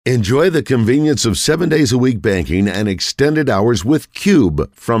Enjoy the convenience of 7 days a week banking and extended hours with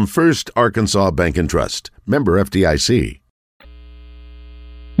Cube from First Arkansas Bank and Trust. Member FDIC.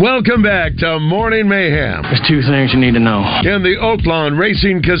 Welcome back to Morning Mayhem. There's two things you need to know. In the Oaklawn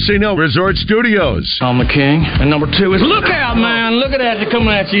Racing Casino Resort Studios. I'm the king. And number two is, look out, man. Look at that. They're coming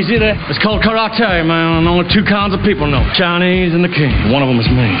at you. You see that? It's called karate, man. Only two kinds of people know. Chinese and the king. One of them is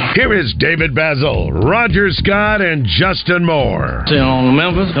me. Here is David Basil, Roger Scott, and Justin Moore. See on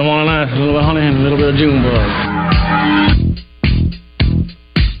Memphis, don't want to laugh. A little bit of honey and a little bit of Junebug.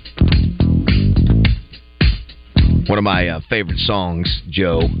 One of my favorite songs,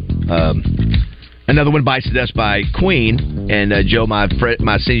 Joe. Another one, Bites the Dust by Queen. And Joe, my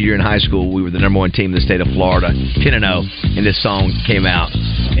senior year in high school, we were the number one team in the state of Florida, 10-0, and this song came out.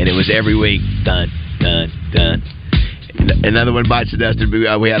 And it was every week, dun, dun, dun. Another one, Bites the Dust. We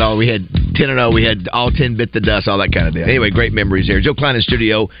had 10-0. We had all 10 bit the dust, all that kind of thing. Anyway, great memories here. Joe Klein in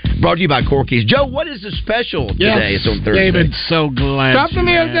studio, brought to you by Corky's. Joe, what is the special today? It's on Thursday. David, so glad. Stop the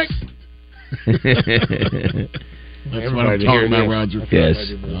music. That's what I'm talking about, Roger. Yes.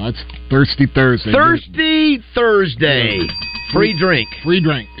 It's Thirsty Thursday. Thirsty Thursday. Free drink. Free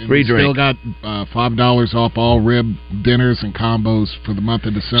drink. And Free drink. Still got $5 off all rib dinners and combos for the month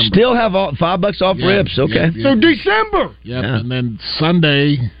of December. Still have $5 off ribs. Okay. Yeah. So December. Yep. Yeah. And then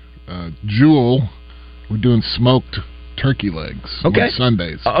Sunday, Jewel, we're doing smoked turkey legs on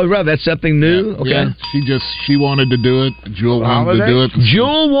Sundays. Oh, right. That's something new? Yeah. Okay. Yeah. She wanted to do it. Jewel wanted to do it.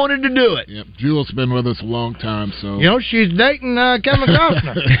 Jewel wanted to do it. Yep. Jewel's been with us a long time, so. You know, she's dating Kevin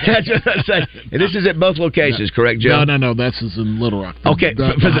Costner. That's what I say. And this is at both locations, correct, Joe? No. This is in Little Rock. Okay, for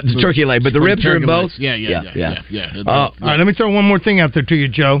the turkey leg, but the ribs are in both? Yeah. All right, let me throw one more thing out there to you,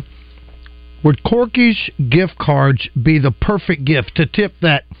 Joe. Would Corky's gift cards be the perfect gift to tip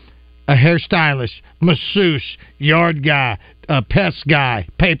that a hairstylist, masseuse, yard guy, a pest guy,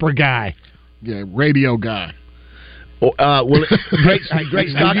 paper guy? Yeah, radio guy. Great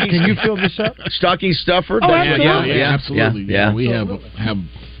stocking. Can you fill this up? Stocking stuffer. Oh, absolutely. Yeah, absolutely. Yeah. We have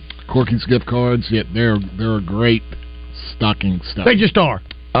Corky's gift cards. Yeah, they're a great stocking stuff. They just are.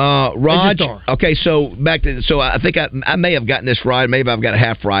 Raj. Okay, so I think I may have gotten this right. Maybe I've got it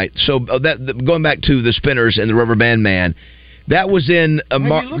half right. So going back to the Spinners and the Rubber Band Man. That was in Have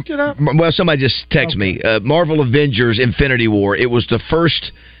you looked it up? Well, somebody just texted me. Marvel Avengers Infinity War. It was the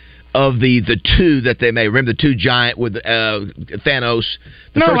first of the two that they made. Remember the two giant with Thanos?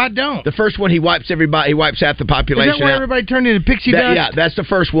 I don't. The first one, he wipes everybody. He wipes half the population. Is that where everybody turned into pixie dust? Yeah, that's the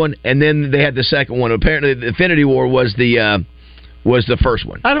first one. And then they had the second one. Apparently, the Infinity War was the first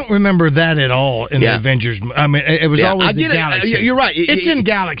one. I don't remember that at all in the Avengers. I mean, it was always the Galaxy. You're right. It's in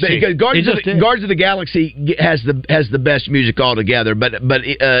Galaxy. Guardians of the Galaxy has the best music altogether, but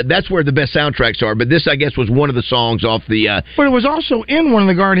that's where the best soundtracks are. But this, I guess, was one of the songs off the... But it was also in one of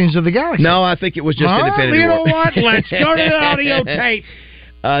the Guardians of the Galaxy. No, I think it was just in Infinity War. You know what? Let's go to the audio tape.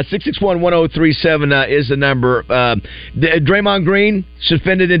 661-1037 is the number. Draymond Green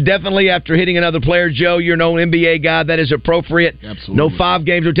suspended indefinitely after hitting another player. Joe, you're an old NBA guy. That is appropriate. Absolutely. No 5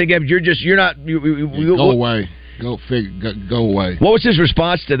 games or 10 games. You're not. Go away. Go away. What was his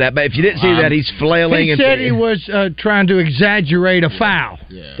response to that? But if you didn't see that, he's flailing. He said he was trying to exaggerate a foul.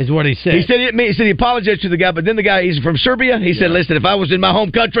 Is what he said. He said he apologized to the guy, but then the guy, he's from Serbia. He said, "Listen, if I was in my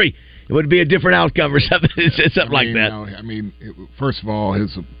home country, it would be a different outcome," or something. Something like that. First of all,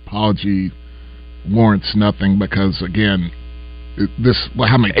 his apology warrants nothing because, again,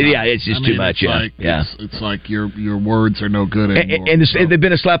 how many times? Yeah, it's just too much. It's like your words are no good anymore. And they've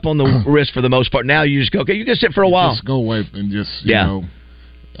been a slap on the wrist for the most part. Now you just go, okay, you can sit for a while. Just go away and just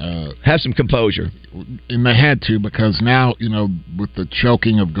have some composure. And they had to, because now, with the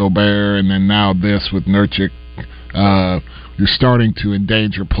choking of Gobert and then now this with Nurkic, you're starting to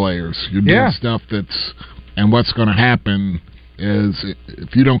endanger players. You're doing stuff that's... And what's going to happen is,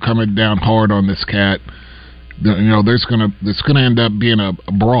 if you don't come down hard on this cat, it's going to end up being a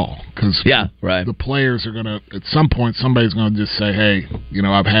brawl, because the players are going to, at some point, somebody's going to just say, "Hey,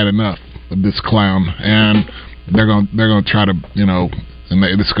 I've had enough of this clown," and they're going to try to, and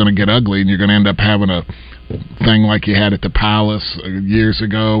it's going to get ugly, and you're going to end up having a thing like you had at the Palace years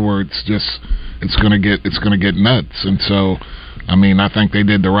ago, where it's going to get nuts. And so, I think they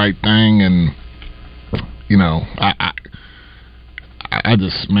did the right thing, and I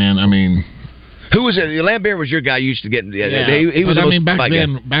just, who was it? Lambert was your guy. You used to get. He was.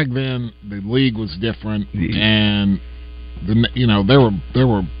 Back then the league was different, and there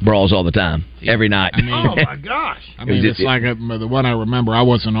were brawls all the time, every night. Oh my gosh! It's like the one I remember. I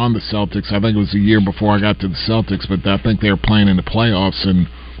wasn't on the Celtics. I think it was a year before I got to the Celtics, but I think they were playing in the playoffs, and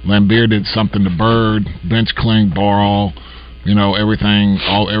Lambert did something to Bird, bench clean brawl.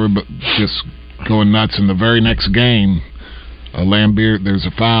 everybody just going nuts. In the very next game, Lambeer, there's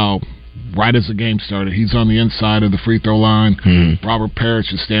a foul right as the game started. He's on the inside of the free throw line. Robert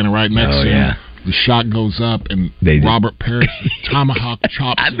Parrish is standing right next to him. The shot goes up, and Robert Parrish tomahawk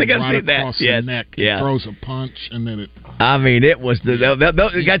chops him right across the neck. Throws a punch, and then it... I mean, it was I got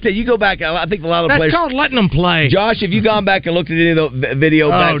to tell you, go back. I think a lot of players... That's called letting them play. Josh, have you gone back and looked at any of the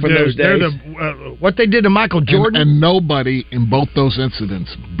video back from those days? What they did to Michael Jordan? And nobody in both those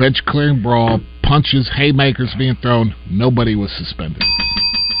incidents, bench clearing brawl, punches, haymakers being thrown, nobody was suspended.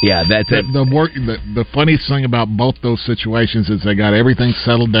 Yeah, that's it. The funniest thing about both those situations is they got everything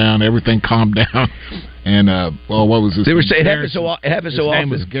settled down, everything calmed down, and what was this? They were saying it happens so often. His name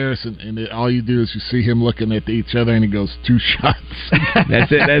was Garrison, and all you do is you see him looking at each other, and he goes 2 shots.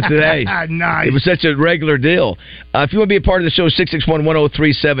 That's it. Hey, nice. It was such a regular deal. If you want to be a part of the show,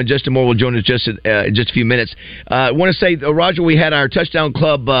 661-1037. Justin Moore will join us just in just a few minutes. I want to say, Roger, we had our Touchdown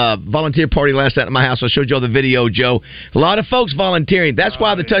Club volunteer party last night at my house. I showed you all the video, Joe. A lot of folks volunteering. That's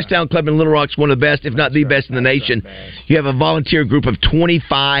why the Touchdown Club in Little Rock is one of the best, if not the best in the nation. You have a volunteer group of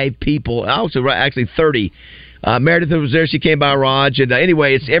 25 people. Actually 30. Meredith was there. She came by Raj. And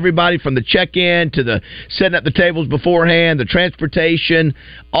anyway, it's everybody from the check-in to the setting up the tables beforehand, the transportation,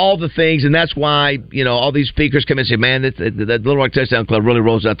 all the things. And that's why, all these speakers come in and say, man, the Little Rock Touchdown Club really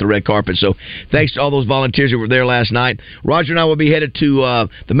rolls out the red carpet. So thanks to all those volunteers that were there last night. Roger and I will be headed to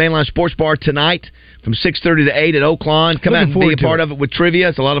the Mainline Sports Bar tonight from 6:30 to 8 at Oaklawn. Come out and be a part of it with trivia.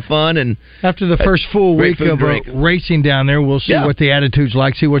 It's a lot of fun. And after the first full week of racing down there, we'll see what the attitude's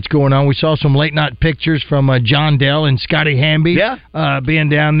like, see what's going on. We saw some late-night pictures from John Dell and Scotty Hamby being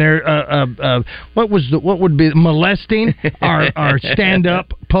down there. What would be molesting our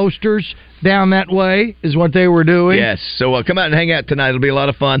stand-up posters down that way is what they were doing. Yes, so come out and hang out tonight. It'll be a lot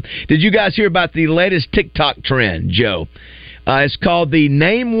of fun. Did you guys hear about the latest TikTok trend, Joe? It's called the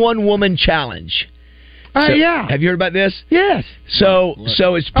Name One Woman Challenge. Yeah. Have you heard about this? Yes. So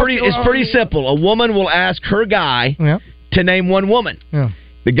it's pretty simple. A woman will ask her guy to name one woman. Yeah.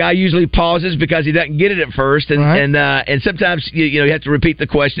 The guy usually pauses because he doesn't get it at first, and sometimes you have to repeat the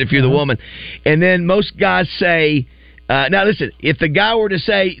question if you're the woman. And then most guys say, now listen, if the guy were to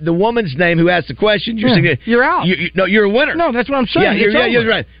say the woman's name who asked the question, you're out. You're a winner. No, that's what I'm saying. You're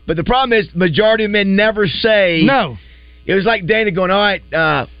right. But the problem is, majority of men never say no. It was like Dana going, all right,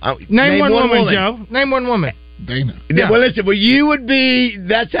 name one woman, Joe. Name one woman. Dana. Yeah. Well, listen, you would be,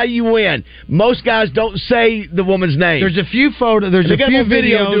 that's how you win. Most guys don't say the woman's name. There's a few photos, there's a few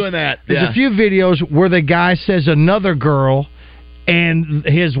videos doing that. There's a few videos where the guy says another girl, and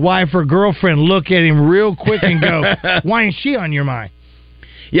his wife or girlfriend look at him real quick and go, why ain't she on your mind?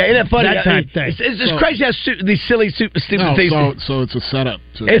 Yeah, isn't that funny? That type thing. It's just crazy how these silly, stupid things. So it's a setup.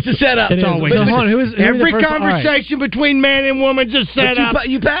 It's a setup. It's always. Every conversation between man and woman's a setup.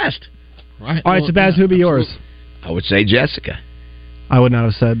 You passed. Right. All right, Sebastian, who'd be yours? I would say Jessica. I would not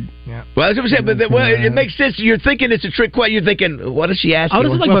have said. Yeah. Well, that's what I'm saying. But it makes sense. You're thinking it's a trick question. You're thinking, what does she ask?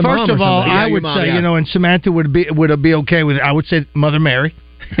 First of all, I would say, and Samantha would be okay with it. I would say Mother Mary.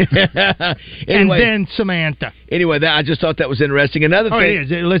 And then Samantha. Anyway, I just thought that was interesting. Another thing.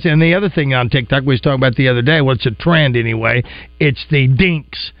 Listen, and the other thing on TikTok we was talking about the other day, it's a trend anyway. It's the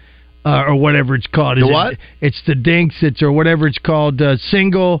dinks. Or whatever it's called. What? It's the dinks. Or whatever it's called.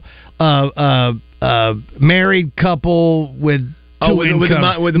 Single, married couple with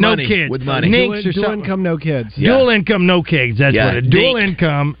income, with no money, kids, with money. Dual income, no kids. Yeah. Dual income, no kids. That's what it is. Dual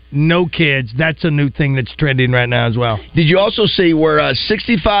income, no kids. That's a new thing that's trending right now as well. Did you also see where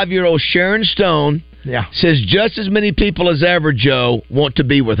 65-year-old Sharon Stone says just as many people as ever, Joe, want to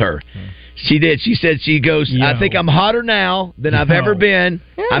be with her? She did. She said, I think I'm hotter now than I've ever been.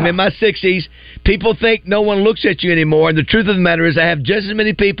 Yeah. I'm in my 60s. People think no one looks at you anymore. And the truth of the matter is I have just as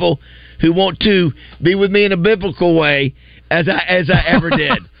many people who want to be with me in a biblical way as I ever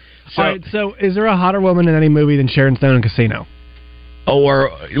did. So, all right, so is there a hotter woman in any movie than Sharon Stone in Casino? Fatal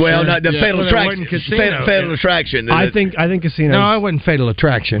Attraction. Fatal Attraction. I think Casino. No, it wasn't Fatal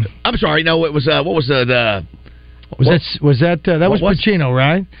Attraction. I'm sorry. No, it was. What was it? That was Pacino,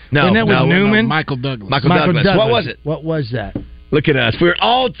 right? No, and that was Newman. Michael Douglas. Michael Douglas. What was it? What was that? Look at us. We're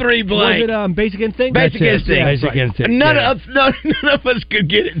all three blank. Was it Basic Instinct? Basic Instinct. Basic Instinct. None of us could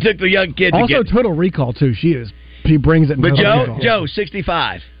get it. It took the young kid to get it. Also, Total Recall, too. She brings it. But Joe,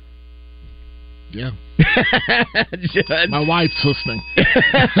 65. Yeah. My wife's listening.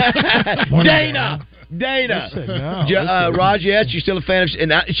 Dana. Dana. No, Raj, yes, you're still a fan of...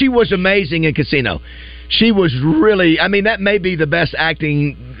 And she was amazing in Casino. She was really... I mean, that may be the best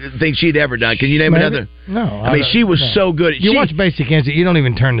acting thing she'd ever done. Can you name another? No. I mean, she was so good. You watch Basic Instinct, you don't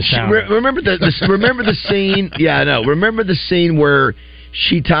even turn the sound. Remember the scene... Yeah, I know. Remember the scene where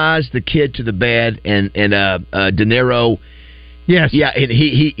she ties the kid to the bed and De Niro... Yes. Yeah, and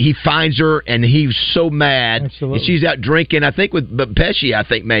he finds her, and he's so mad. Absolutely. And she's out drinking, I think, with Pesci, I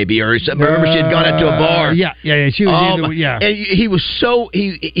think, maybe. Or something. Remember, she had gone out to a bar. Yeah. She was yeah. And he was so...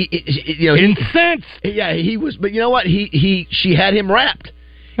 incensed. He was... But you know what? She had him wrapped.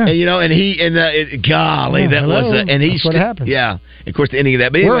 Yeah. And golly, that was... And that's what happened. Yeah. Of course, the ending of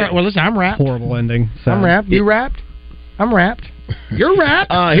that. But anyway, well, listen, I'm wrapped. Horrible ending. So. I'm wrapped. You wrapped? I'm wrapped. You're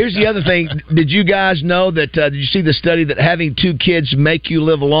wrapped. Here's the other thing. Did you guys know that? Did you see the study that having 2 kids make you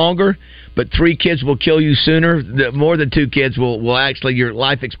live longer, but 3 kids will kill you sooner? More than 2 kids will actually, your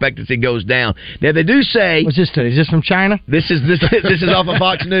life expectancy goes down. Now they do say. What's this study? Is this from China? This is off of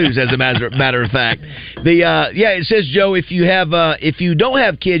Fox News, as a matter of fact. It says, Joe, if you don't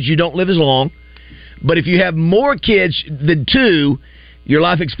have kids, you don't live as long, but if you have more kids than 2. Your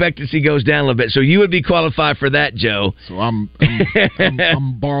life expectancy goes down a little bit, so you would be qualified for that, Joe. So I'm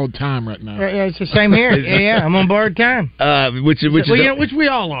borrowed time right now. Yeah, it's the same here. Yeah, I'm on borrowed time. Which we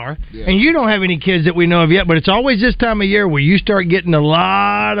all are. Yeah. And you don't have any kids that we know of yet, but it's always this time of year where you start getting a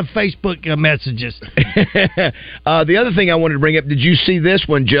lot of Facebook messages. The other thing I wanted to bring up, did you see this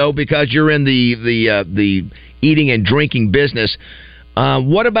one, Joe? Because you're in the eating and drinking business.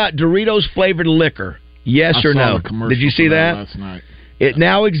 What about Doritos flavored liquor? Yes or no? Did you see that last night? It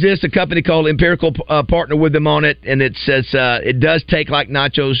now exists. A company called Empirical partner with them on it, and it says it does take like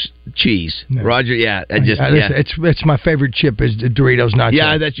nachos cheese. No. Roger, it's my favorite chip is the Doritos nachos.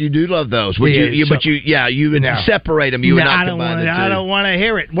 Yeah, that you do love those. But you would separate them. You would not combine them. I don't want to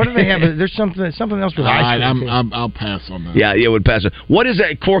hear it. What do they have? There's something else with ice cream. I'll pass on that. Yeah, would pass. What is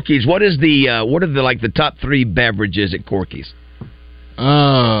at Corky's? What are the top 3 beverages at Corky's?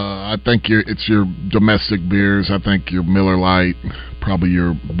 I think it's your domestic beers. I think your Miller Lite, probably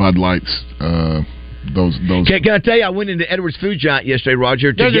your Bud Lights. Those. Can I tell you? I went into Edwards Food Giant yesterday,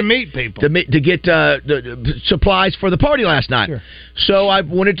 Roger. To meet people. To get supplies for the party last night. Sure. So I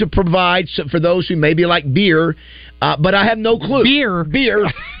wanted to provide for those who maybe like beer. But I have no clue. Beer,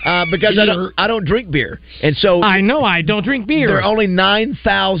 because I don't drink beer, and so I know I don't drink beer. There are only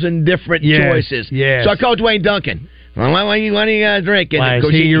 9,000 different choices. Yes. So I called Dwayne Duncan. Well, what are you guys drinking? Why, is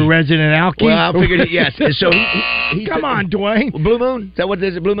he your resident alky? Well, I figured yes. And so he come on, Dwayne. Blue Moon? Is that what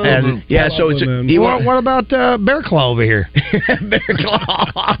it is? Blue Moon? Yeah. So it's what about Bear Claw over here? Bear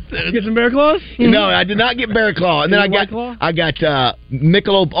Claw. Get some Bear Claws? No, I did not get Bear Claw. And then I got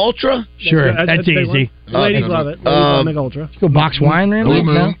Michelob Ultra. Sure, that's easy. Ladies love it. Ladies love Michelob Ultra. Go box wine then. Blue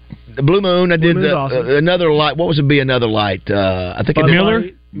Moon. The Blue Moon. I did awesome. another light. What was it? Be another light? I think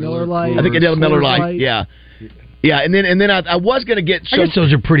Miller Lite. I think I did a Miller Lite. Yeah. Yeah, and then I was going to get some... I guess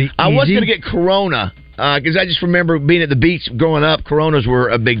those are pretty easy. I was going to get Corona, because I just remember being at the beach growing up, Coronas were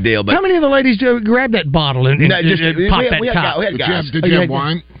a big deal. But how many of the ladies grab that bottle and pop that top? We had guys. Did you have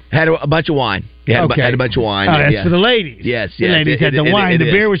wine? Had a bunch of wine. Yeah, had a bunch of wine. Oh, that's for the ladies. Yes. The ladies had the wine. The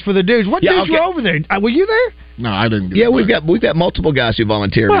beer was for the dudes. What dudes were over there? Were you there? No, I didn't. Yeah, we've got multiple guys who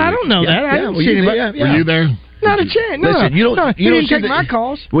volunteered. Well, I don't know that. I didn't see anybody. Were you there? Not a chance. No, listen, you didn't take my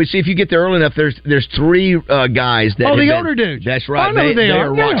calls. Well, see, if you get there early enough, there's 3 guys that. Oh, the older dudes. That's right. I know who they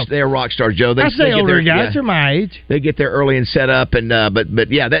are. They are rock stars, Joe. I say older guys. They're my age. They get there early and set up, and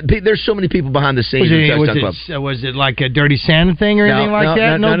but yeah, there's so many people behind the scenes. Was it like a Dirty Santa thing or anything like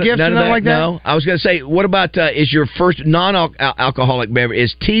that? No gifts or nothing like that. No, I was going to say, what about is your first non-alcoholic beverage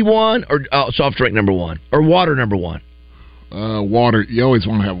is T1 or soft drink number 1 or water number 1? Water. You always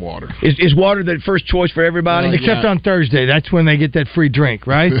want to have water. Is water the first choice for everybody? Except on Thursday. That's when they get that free drink,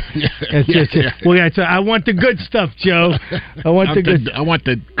 right? I want the good stuff, Joe. I want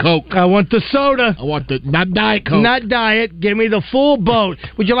the Coke. I want the soda. I want the not Diet Coke. Not diet. Give me the full boat.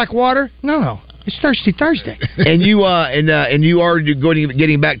 Would you like water? No. It's Thirsty Thursday. And you you are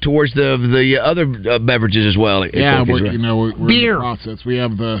getting back towards the other beverages as well. Yeah, we're beer. In the process. We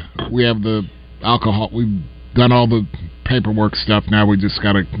have the alcohol. We've done all the paperwork stuff. Now we just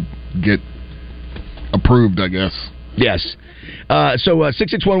got to get approved, I guess. Yes. So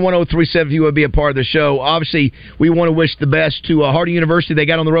 661-1037 if you would be a part of the show. Obviously, we want to wish the best to Harding University. They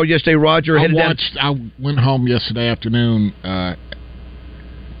got on the road yesterday, Roger. I went home yesterday afternoon,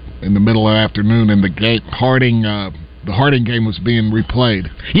 in the middle of the afternoon, and the Harding game was being replayed.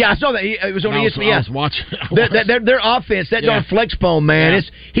 Yeah, I saw that. It was on ESPN. I was watching. Their offense, that darn flex bone, man. Yeah.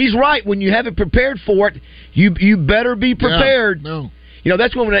 He's right. When you haven't prepared for it, you better be prepared. Yeah, no.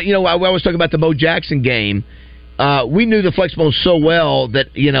 that's when I was talking about the Bo Jackson game. We knew the flex bone so well that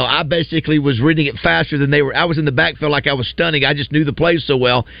I basically was reading it faster than they were. I was in the backfield like I was stunning. I just knew the plays so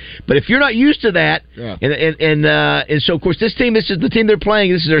well. But if you're not used to that, and so of course this is the team they're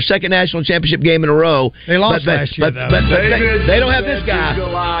playing. This is their second national championship game in a row. They lost last year, but they don't have this guy.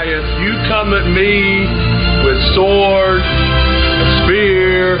 Goliath, you come at me with sword and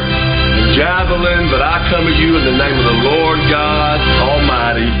spear and javelin, but I come at you in the name of the Lord God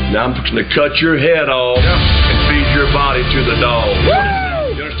Almighty. Now I'm going to cut your head off and feed your body to the dogs.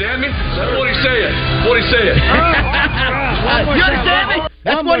 You understand me? That's what he said. What he said. You understand me?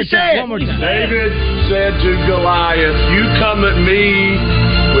 That's what he said. David said to Goliath, you come at me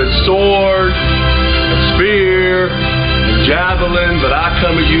with sword and spear and javelin, but I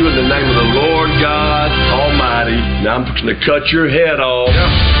come at you in the name of the Lord God Almighty. Now I'm going to cut your head off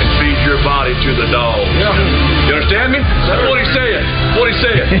and feed your body to the dogs. You understand me? That's what he said. What he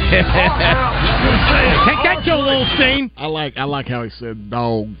said. Take that, Joel Osteen. I like how he said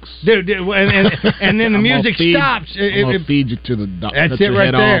dogs. Dude, and then the music stops. I'm gonna feed you to the dogs. That's cut it your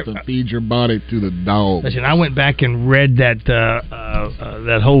right head there. off and feed your body to the dogs. Listen, I went back and read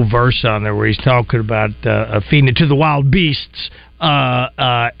that whole verse on there where he's talking about feeding it to the wild beasts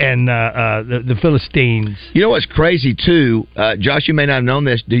and the Philistines. You know what's crazy too, Josh? You may not have known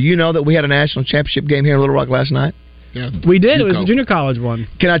this. Do you know that we had a national championship game here in Little Rock last night? Yeah, we did. It was the junior college one.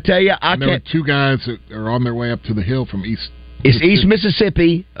 Can I tell you? There were two guys that are on their way up to the hill from East. It's East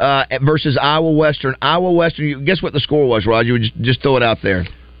Mississippi versus Iowa Western. Iowa Western. Guess what the score was, Roger? Just throw it out there.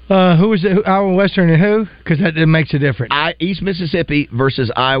 Who was it? Iowa Western and who? Because that makes a difference. East Mississippi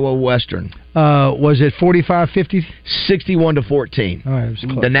versus Iowa Western. Was it 45-50? 61-14. All right, it was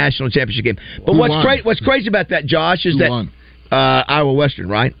close. The national championship game. But what's crazy about that, Josh, is that Iowa Western,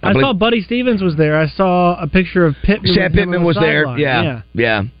 right? I saw Buddy Stevens was there. I saw a picture of Pittman. Sam Pittman was there. Yeah.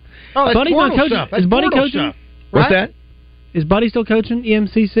 Oh, that's Buddy's not coaching. That's is Buddy coaching? Stuff. What's that? Is Buddy still coaching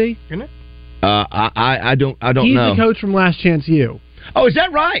EMCC? Isn't it? I don't He's know. He's the coach from Last Chance U. Oh, is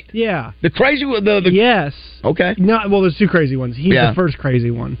that right? Yeah. The crazy one? Yes. Okay. No, well, there's two crazy ones. He's the first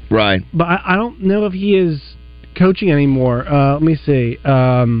crazy one. Right. But I don't know if he is coaching anymore. Let me see.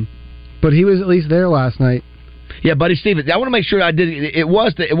 But he was at least there last night. Yeah, Buddy Stevens. I want to make sure I did it. It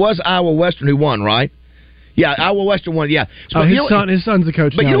was Iowa Western who won, right? Yeah, Iowa Western won, yeah. So, his son's the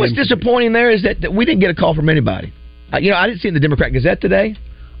coach. But you know what's disappointing there is that we didn't get a call from anybody. I didn't see it in the Democrat Gazette today.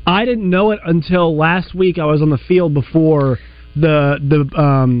 I didn't know it until last week. I was on the field before the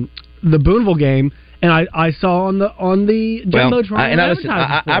Booneville game, and I saw on the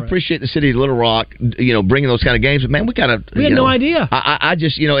Jumbotron. I appreciate the city of Little Rock, bringing those kind of games. But man, we had no idea. I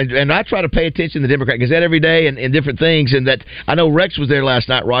just, and I try to pay attention to the Democrat Gazette every day and different things. And that I know Rex was there last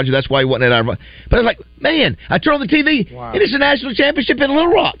night, Roger. That's why he wasn't at our. But I was like, man, I turn on the TV, and it's a national championship in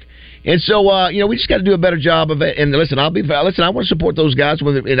Little Rock. And so, we just got to do a better job of it. And listen, I want to support those guys.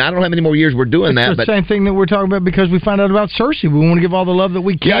 And I don't know how many more years we're doing that. It's the same thing that we're talking about because we found out about Cersei. We want to give all the love that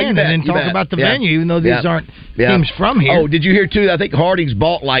we can and then talk about the venue, even though these aren't teams from here. Oh, did you hear, too? I think Harding's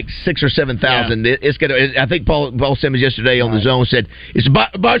bought like 6,000 or 7,000. Yeah. It's gonna. I think Paul Simmons yesterday on the Zone said, it's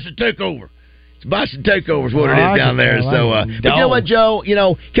a Boston takeover. It's a Boston takeover is what it is down there. So, but you know what, Joe?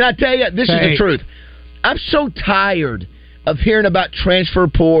 Can I tell you, this is the truth. I'm so tired of hearing about transfer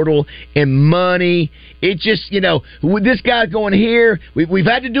portal and money. It just, with this guy going here, we've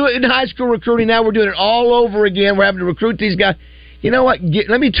had to do it in high school recruiting. Now we're doing it all over again. We're having to recruit these guys. You know what?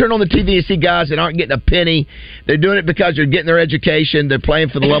 Let me turn on the TV and see guys that aren't getting a penny. They're doing it because they're getting their education. They're playing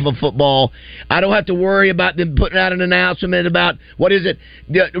for the love of football. I don't have to worry about them putting out an announcement about,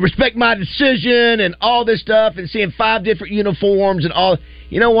 respect my decision and all this stuff and seeing 5 different uniforms and all.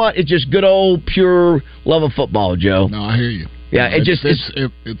 You know what? It's just good old pure love of football, Joe. No, I hear you. Yeah, it's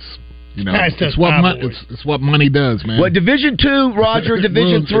what money does, man. Well, Division II, Roger,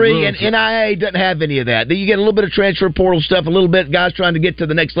 Division III, and NIA doesn't have any of that. You get a little bit of transfer portal stuff, a little bit guys trying to get to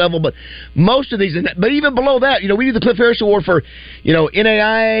the next level, but most of these, but even below that, we do the Cliff Harris Award for,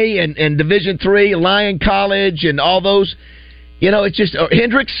 NAIA and Division III, Lyon College, and all those. It's just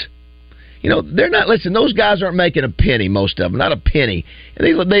Hendricks. They're not. Listen, those guys aren't making a penny. Most of them, not a penny.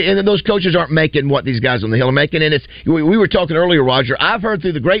 And those coaches aren't making what these guys on the hill are making. And we were talking earlier, Roger. I've heard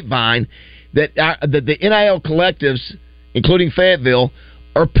through the grapevine that the NIL collectives, including Fayetteville,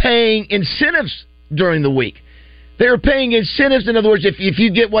 are paying incentives during the week. They're paying incentives. In other words, if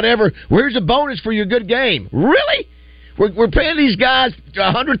you get whatever, here's a bonus for your good game. Really? We're paying these guys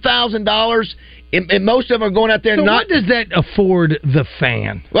 $100,000. And most of them are going out there. So what does that afford the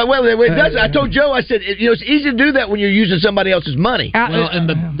fan? Well, it does. I told Joe. I said, it's easy to do that when you're using somebody else's money. Well, and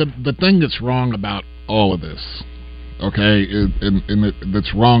the thing that's wrong about all of this, okay, and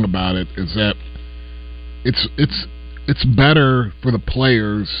that's wrong about it is that it's better for the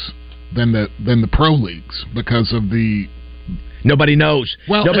players than the pro leagues because of the nobody knows.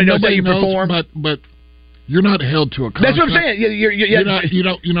 Well, nobody knows how you perform. But you're not held to a contract. That's what I'm saying. You're not, you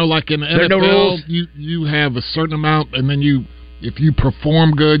don't like in the NFL. No rules. You have a certain amount, and then if you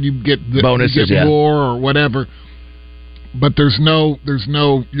perform good, you get bonuses, you get more or whatever. But there's no.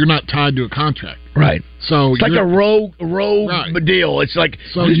 You're not tied to a contract, right? So it's like a rogue right. deal. It's like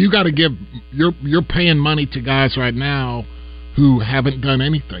so you got to give. You're paying money to guys right now who haven't done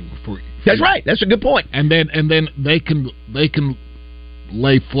anything for you. That's right. That's a good point. And then they can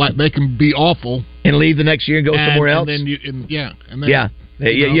lay flat. They can be awful and leave the next year and go somewhere else. And then you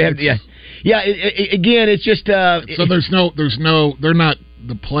again, it's just so there's no. They're not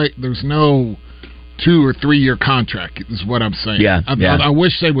the play. There's no 2 or 3 year contract is what I'm saying. I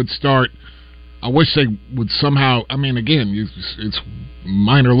wish they would start. I wish they would somehow. I mean, again, it's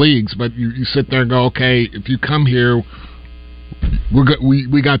minor leagues, but you sit there and go, okay, if you come here,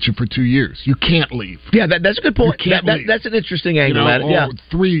 we got you for 2 years. You can't leave. Yeah, that's a good point. That's an interesting angle at it. Yeah,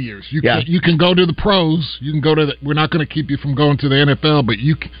 3 years. You can go to the pros. You can go to. We're not going to keep you from going to the NFL, but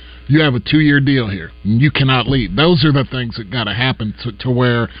you have a 2 year deal here. And you cannot leave. Those are the things that got to happen to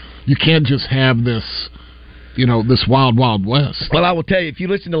where you can't just have this, this wild west. Well, I will tell you, if you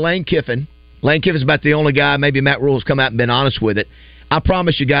listen to Lane Kiffin's about the only guy. Maybe Matt Rule's come out and been honest with it. I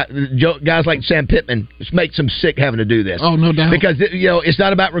promise you, guys like Sam Pittman, it makes them sick having to do this. Oh, no doubt. Because it's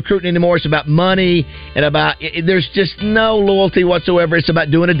not about recruiting anymore. It's about money and about there's just no loyalty whatsoever. It's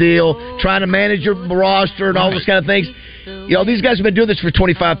about doing a deal, trying to manage your roster and all those kind of things. These guys have been doing this for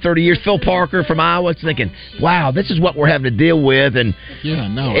 25, 30 years. Phil Parker from Iowa thinking, wow, this is what we're having to deal with. And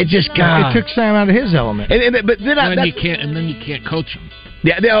it just it took Sam out of his element. But then you can't coach him.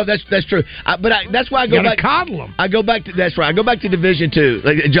 Yeah, that's true. But that's why I go back. Coddle them. I go back to that's right. I go back to Division II.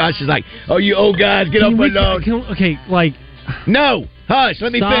 Like Josh is like, "Oh, you old guys, get off my lawn." No, hush.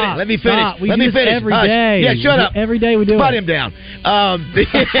 Let me finish. Let me finish. We do this every day. Yeah, shut up. Every day we do it. Put him down.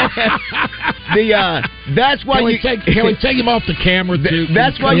 That's why can we take him off the camera too?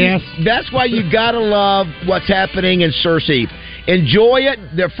 That's why you gotta love what's happening in Searcy. Enjoy it.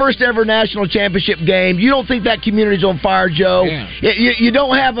 Their first ever national championship game. You don't think that community's on fire, Joe? Yeah. You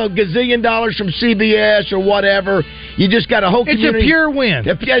don't have a gazillion dollars from CBS or whatever. You just got a whole community. It's a pure win.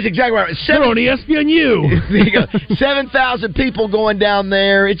 That's exactly right. They're on ESPNU. There you go. 7,000 people going down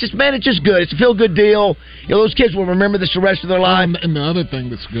there. It's just good. It's a feel-good deal. Those kids will remember this the rest of their life. And the other thing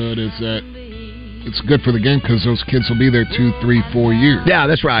that's good is that it's good for the game because those kids will be there 2, 3, 4 years. Yeah,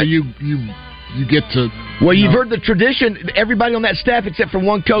 that's right. So you get to. Well, you've heard the tradition. Everybody on that staff, except for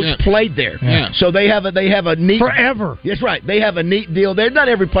one coach, played there. Yeah. So they have a neat forever. That's right. They have a neat deal there. Not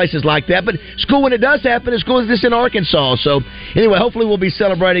every place is like that, but school when it does happen, it's school is this in Arkansas. So anyway, hopefully we'll be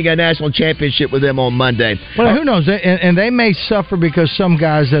celebrating a national championship with them on Monday. Well, who knows? And they may suffer because some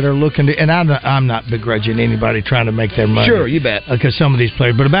guys that are looking to. And I'm not begrudging anybody trying to make their money. Sure, you bet. Because some of these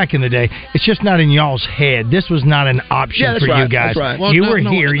players, but back in the day, it's just not in y'all's head. This was not an option for you guys. That's right. Well, you were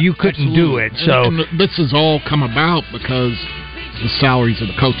here. You couldn't do it. So and this has all come about because the salaries of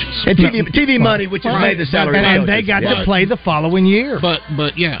the coaches and TV money, which has made the salary. And they got to play the following year. But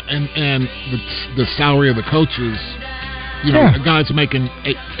yeah, and the salary of the coaches. The guys are making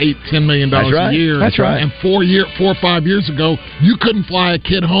 $8-10 million a year. That's right. And 4 or 5 years ago, you couldn't fly a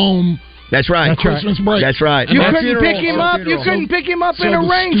kid home. That's right. Christmas break. That's right. You couldn't pick him up. You couldn't pick him up in a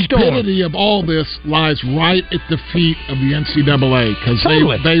rainstorm. The stupidity of all this lies right at the feet of the NCAA because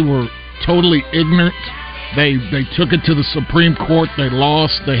they were totally ignorant. They took it to the Supreme Court. They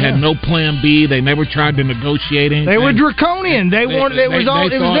lost. They had no plan B. They never tried to negotiate anything. They were draconian. They wanted. It was all.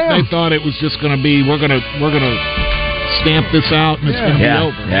 It was them. They thought it was just going to be. We're going to stamp this out and it's going to be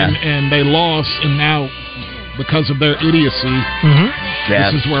over. Yeah. And they lost. And now, because of their idiocy,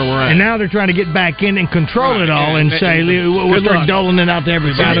 this is where we're at. And now they're trying to get back in and control it all and say we're doling it out to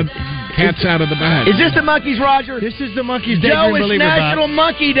everybody. Cat's out of the bag. Is this the Monkeys, Roger? This is the Monkeys Day. Joe, it's National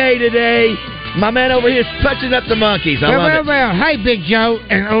Monkey Day today. My man over here is touching up the monkeys. I love it. Well, hey, Big Joe,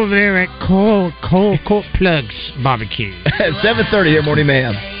 and over there at Cold Plugs Barbecue. 7:30 here, Morning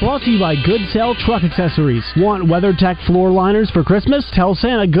Mayhem. Brought to you by Good Cell Truck Accessories. Want WeatherTech floor liners for Christmas? Tell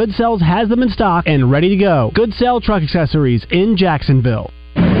Santa Good Cells has them in stock and ready to go. Good Cell Truck Accessories in Jacksonville.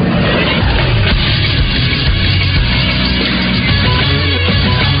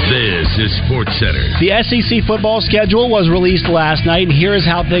 This is Sports Center. The SEC football schedule was released last night, and here is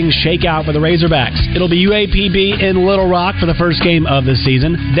how things shake out for the Razorbacks. It'll be UAPB in Little Rock for the first game of the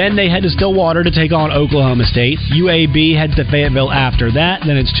season. Then they head to Stillwater to take on Oklahoma State. UAB heads to Fayetteville after that.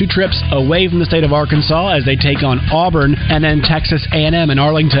 Then it's 2 trips away from the state of Arkansas as they take on Auburn, and then Texas A&M in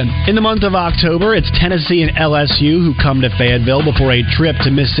Arlington. In the month of October, it's Tennessee and LSU who come to Fayetteville before a trip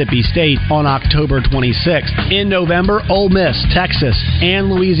to Mississippi State on October 26th. In November, Ole Miss, Texas,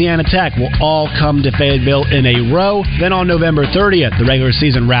 and Louisiana Tech will all come to Fayetteville in a row. Then on November 30th, the regular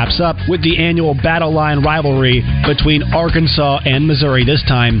season wraps up with the annual Battle Line rivalry between Arkansas and Missouri, this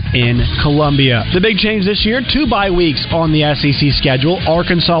time in Columbia. The big change this year, 2 bye weeks on the SEC schedule.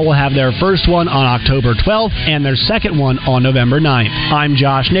 Arkansas will have their first one on October 12th and their second one on November 9th. I'm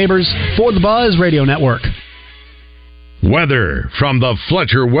Josh Neighbors for the Buzz Radio Network. Weather from the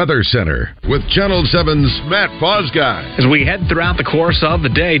Fletcher Weather Center with Channel 7's Matt Fosguy. As we head throughout the course of the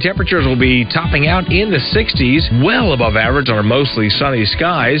day, temperatures will be topping out in the 60s, well above average on our mostly sunny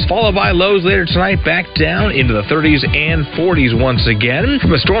skies, followed by lows later tonight back down into the 30s and 40s once again. From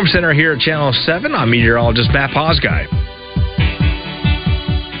the Storm Center here at Channel 7, I'm meteorologist Matt Fosguy.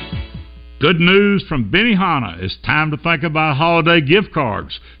 Good news from Benihana. It's time to think about holiday gift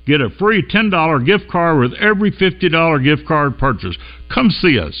cards. Get a free $10 gift card with every $50 gift card purchase. Come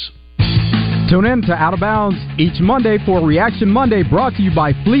see us. Tune in to Out of Bounds each Monday for Reaction Monday, brought to you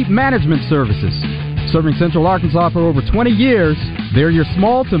by Fleet Management Services. Serving Central Arkansas for over 20 years, they're your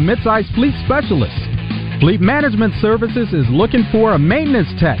small to mid-sized fleet specialists. Fleet Management Services is looking for a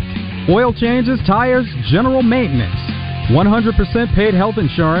maintenance tech. Oil changes, tires, general maintenance. 100% paid health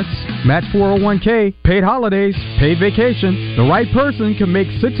insurance, match 401k, paid holidays, paid vacation. The right person can make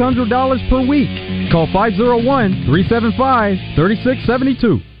 $600 per week. Call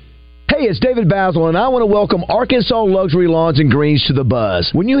 501-375-3672. Hey, it's David Basil, and I want to welcome Arkansas Luxury Lawns and Greens to the Buzz.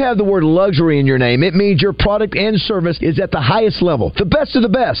 When you have the word luxury in your name, it means your product and service is at the highest level, the best of the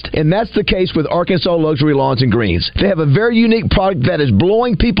best, and that's the case with Arkansas Luxury Lawns and Greens. They have a very unique product that is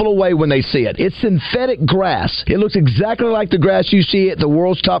blowing people away when they see it. It's synthetic grass. It looks exactly like the grass you see at the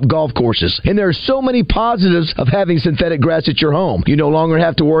world's top golf courses, and there are so many positives of having synthetic grass at your home. You no longer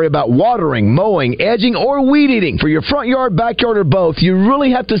have to worry about watering, mowing, edging, or weed eating. For your front yard, backyard, or both, you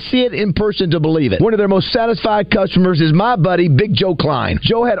really have to see it in person to believe it. One of their most satisfied customers is my buddy, Big Joe Klein.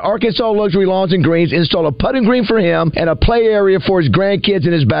 Joe had Arkansas Luxury Lawns and Greens install a putting green for him and a play area for his grandkids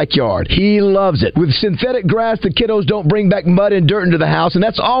in his backyard. He loves it. With synthetic grass, the kiddos don't bring back mud and dirt into the house, and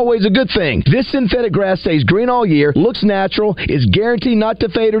that's always a good thing. This synthetic grass stays green all year, looks natural, is guaranteed not to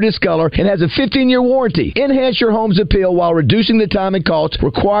fade or discolor, and has a 15-year warranty. Enhance your home's appeal while reducing the time and cost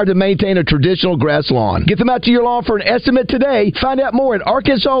required to maintain a traditional grass lawn. Get them out to your lawn for an estimate today. Find out more at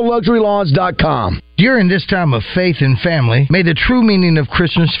ArkansasLuxuryLawns.com. During this time of faith and family, may the true meaning of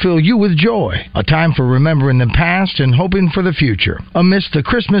Christmas fill you with joy. A time for remembering the past and hoping for the future. Amidst the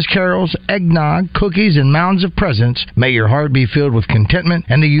Christmas carols, eggnog, cookies, and mounds of presents, may your heart be filled with contentment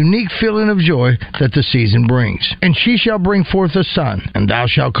and the unique feeling of joy that the season brings. And she shall bring forth a son, and thou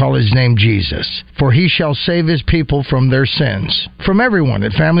shalt call his name Jesus, for he shall save his people from their sins. From everyone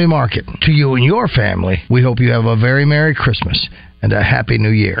at Family Market, to you and your family, we hope you have a very Merry Christmas and a Happy New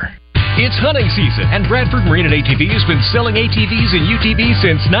Year. It's hunting season, and Bradford Marine and ATV has been selling ATVs and UTVs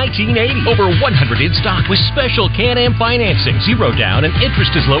since 1980. Over 100 in stock with special Can-Am financing, 0 down, and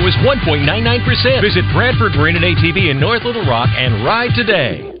interest as low as 1.99%. Visit Bradford Marine and ATV in North Little Rock and ride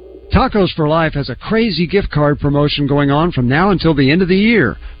today. Tacos for Life has a crazy gift card promotion going on from now until the end of the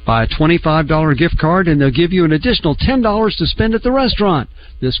year. Buy a $25 gift card and they'll give you an additional $10 to spend at the restaurant.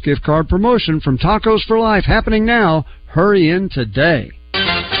 This gift card promotion from Tacos for Life happening now. Hurry in today.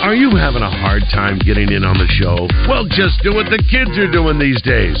 Are you having a hard time getting in on the show? Well, just do what the kids are doing these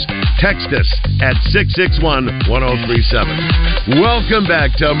days. Text us at 661-1037. Welcome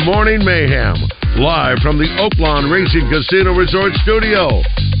back to Morning Mayhem, live from the Oaklawn Racing Casino Resort Studio.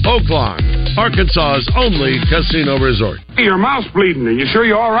 Oaklawn, Arkansas's only casino resort. Hey, your mouth's bleeding. Are you sure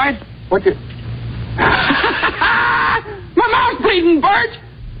you're all right? What you... My mouth's bleeding, Bert!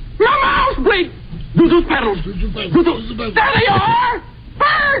 My mouth's bleeding! Do those pedals. There they are!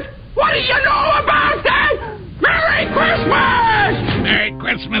 Bert, what do you know about that? Merry Christmas! Merry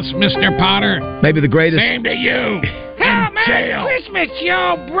Christmas, Mr. Potter. Maybe the greatest. Same to you. Hell, Merry Christmas, you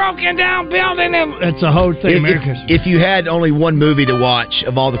broken down building. It's a whole thing. If you had only one movie to watch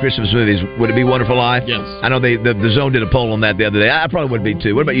of all the Christmas movies, would it be Wonderful Life? Yes. I know the Zone did a poll on that the other day. I probably would be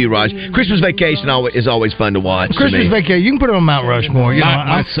too. What about you, Raj? Christmas Vacation is always fun to watch. Christmas Vacation, you can put it on Mount Rushmore.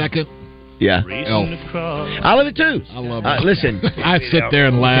 My second. Yeah. Elf. I love it too. I love it. Listen, I sit there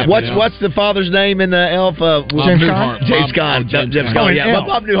and laugh. What's the father's name in the Elf? James Caan. James Caan. James Caan. Yeah, Elf.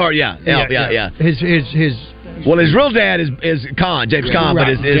 Bob Newhart. Yeah, Elf. Yeah. His. Well, his real dad is Caan, James Caan, but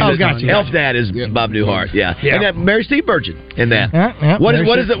his Elf dad is Bob Newhart. Yeah. And that Mary Steenburgen in that. What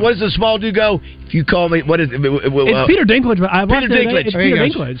does the small dude go? If you call me, what is it? It's Peter Dinklage. Peter Dinklage. It's Peter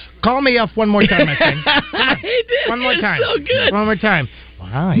Dinklage. Call me up one more time, I think. He did. One more time. So good. One more time.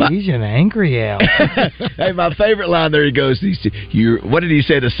 Wow, he's an angry elf. Hey, my favorite line there. He goes, what did he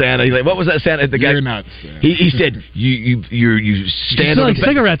say to Santa? He's like, what was that Santa? The guy. You're not Santa. He said, you stand on like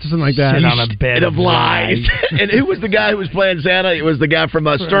cigarettes or something like that. Sit on a bed of lies. And who was the guy who was playing Santa? It was the guy from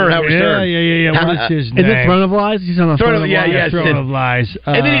Stern. Howard Stern. Yeah. What is his name? Is it Throne of Lies? He's on a Throne of Lies. Throne of Lies.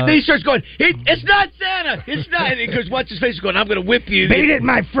 And then he starts going, it's not Santa. It's not. Because watch his face going, I'm going to whip you. Beat it,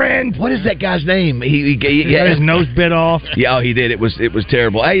 my friend. What is that guy's name? He got his nose bit off. Yeah, he did. It was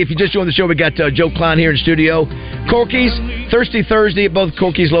terrible. Hey, if you just joined the show, we got Joe Klein here in studio. Corky's Thirsty Thursday at both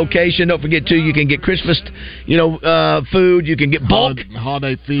Corky's location. Don't forget too, you can get Christmas, food. You can get bulk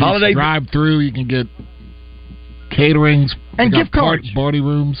holiday feast, drive through. You can get caterings and gift cards, party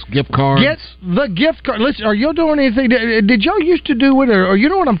rooms, gift cards. Get the gift card. Listen, are you doing anything? Did y'all used to do it, or you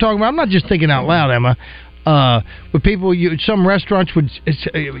know what I'm talking about? I'm not just thinking out loud, Emma. With people, some restaurants would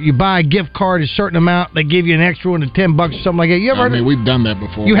you buy a gift card a certain amount, they give you an extra one of $10 or something like that. You ever? We've done that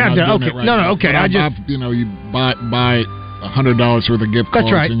before. You have done. Okay, okay. You buy $100 worth of gift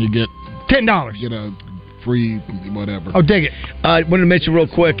cards, and you get $10. Get a free whatever. Oh, dig it. I wanted to mention real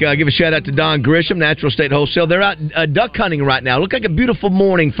quick, give a shout out to Don Grisham, Natural State Wholesale. They're out duck hunting right now. Look like a beautiful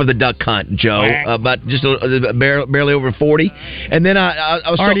morning for the duck hunt, Joe. About just barely over 40. And then I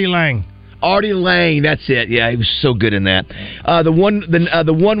was Artie Lang, that's it. Yeah, he was so good in that. The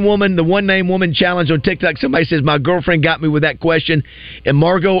one name woman challenge on TikTok. Somebody says my girlfriend got me with that question, and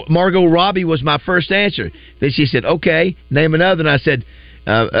Margot Robbie was my first answer. Then she said, "Okay, name another." And I said,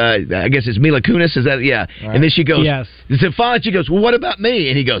 "I guess it's Mila Kunis." Is that yeah? Right. And then she goes, "Yes." And so finally she goes, "Well, what about me?"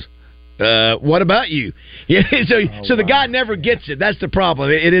 And he goes, "What about you?" Yeah. So the guy never gets it. That's the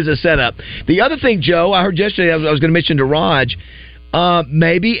problem. It is a setup. The other thing, Joe, I heard yesterday. I was going to mention to Raj.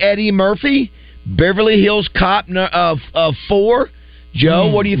 Maybe Eddie Murphy, Beverly Hills Cop of 4. Joe,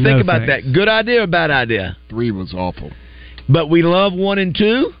 what do you think about that? Good idea or bad idea? 3 was awful. But we love 1 and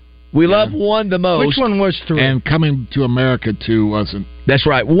 2? We love 1 the most. Which one was 3? And Coming to America 2 wasn't. That's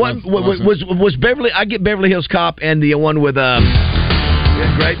right. Was Beverly... I get Beverly Hills Cop and the one with...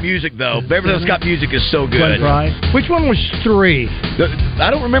 great music, though. Beverly Hills Cop music is so good. Which one was 3? I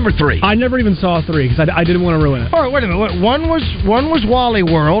don't remember 3. I never even saw 3 because I didn't want to ruin it. All right, wait a minute. One was Wally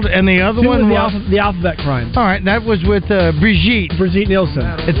World, and the other one was the Alphabet Crime. All right, that was with Brigitte Nielsen.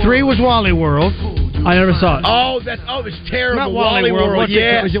 And 3 was Wally World. I never saw it. It was terrible. Not Wally World.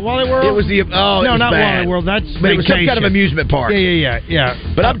 Yeah, was it Wally World? It was the no, not bad. Wally World. But it was some kind of amusement park. Yeah.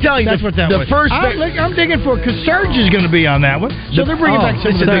 But I'm telling you, that's what that was. First, I'm digging for because Serge is going to be on that one, so they're bringing back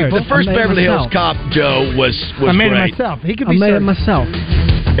some of the first Beverly Hills Cop, Joe, was I made great. it myself. He could be. I made it myself.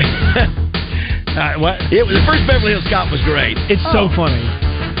 What? The first Beverly Hills Cop was great. It's so funny.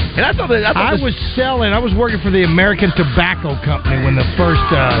 And I thought I was working for the American Tobacco Company when the first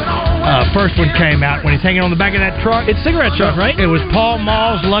one came out. When he's hanging on the back of that truck, it's cigarette truck, right? It was Paul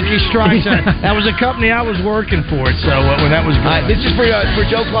Mall's Lucky Strikes. That was a company I was working for. So when that was going. This is for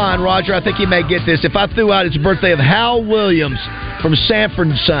Joe Klein, Roger. I think he may get this. If I threw out it's the birthday of Hal Williams from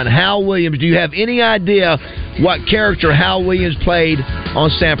Sanford & Son. Hal Williams. Do you have any idea what character Hal Williams played on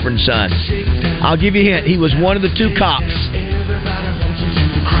Sanford & Son? I'll give you a hint. He was one of the 2 cops.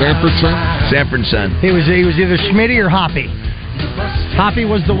 Sanford & Son. He was either Smitty or Hoppy. Hoppy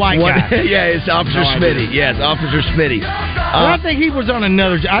was the white guy. Yeah, it's Officer Smitty. Yes, Officer Smitty. I think he was on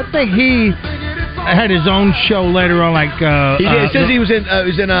another. I think he had his own show later on. Like he did. It says he was in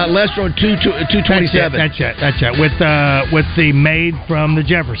Lester on 227. That's it. With the maid from the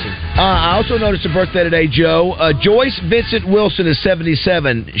Jeffersons. I also noticed a birthday today, Joe. Joyce Vincent Wilson is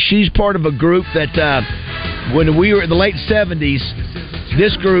 77. She's part of a group that when we were in the late 70s.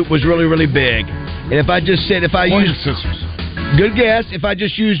 This group was really, really big. And if I just said, Sisters. Good guess. If I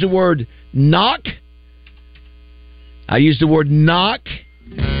just used the word knock, Tony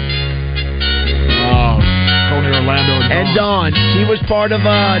Orlando and Dawn. She was part of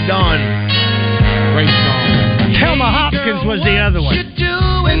Dawn. Great song. Thelma Hopkins was the other one.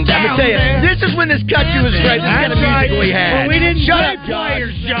 Let me tell you, this is when this country was great. This is the kind of music we had. Well, we didn't play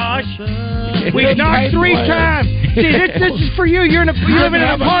players, Josh. We knocked 3 times. See, this is for you. You live in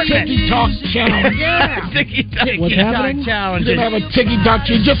an apartment. Tiki Talk challenge. Yeah. What's happening? Challenge. You didn't have a Tiki Talk.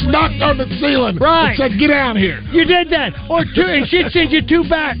 She just knocked on the ceiling. Right. And said, get down here. You did that. Or two, and she'd send you two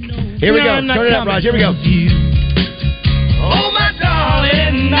back. Here we go. Turn it up, Raj. Here we go. Oh, my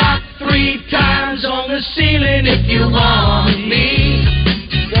darling, knock 3 times on the ceiling if you want me.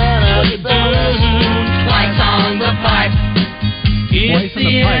 Twice on the pipe. If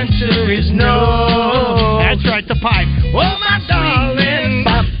the answer is no. That's right, the pipe. Oh, my darling,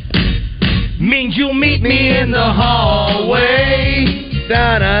 means you'll meet me in the hallway.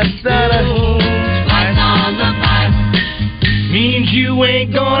 Twice on the pipe. Means you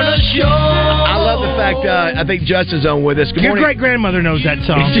ain't gonna show. I love the fact I think Justin's on with us. Good Your morning. great grandmother knows that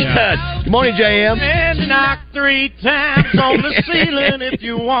song. She does. Good morning, JM. And knock 3 times on the ceiling if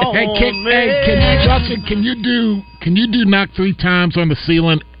you want Hey, Justin, can you do knock 3 times on the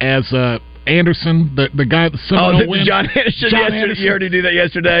ceiling as Anderson, the guy that win? John Anderson. You heard him do that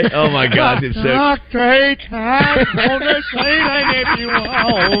yesterday. Oh my God, it's so. Knock 3 times on the ceiling if you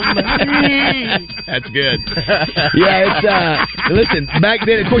want me. That's good. Yeah, it's listen, back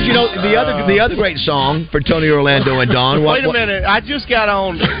then, of course, you know the other great song for Tony Orlando and Don. Wait a minute, I just got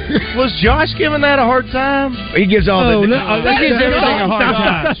on. Was Josh giving that a hard time? He gives all he gives everything a hard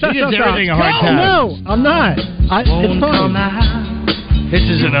time. He gives everything a hard time. No, I'm not. It's fun. This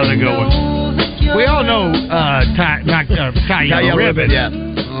is another good one. We all know Tie Yellow Ribbon. Yeah.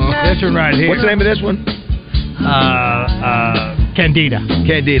 This one right here. What's the name of this one? Candida.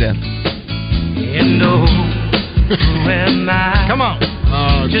 Candida. Come on.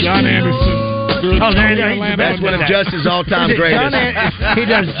 John Anderson. Oh, there you go. That's one of Justin's all-time greatest. He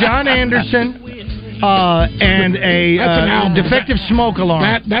does John Anderson and a defective smoke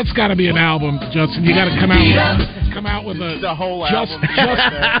alarm. That's got to be an album, Justin. You got to come out with the whole album.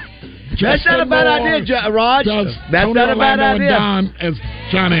 That's not a bad idea, Raj. That's Tony not a bad Orlando idea. And Don as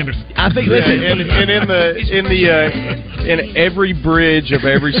John Anderson. I think. Listen, in every bridge of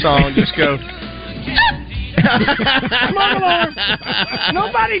every song, just go. Smoke alarm.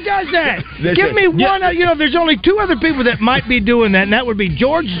 Nobody does that. Listen, Give me one. There's only 2 other people that might be doing that, and that would be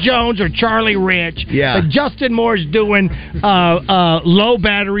George Jones or Charlie Rich. Yeah. But Justin Moore's doing low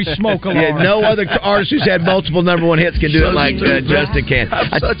battery smoke alarm. Yeah, no other artist who's had multiple #1 hits can do it like Justin can.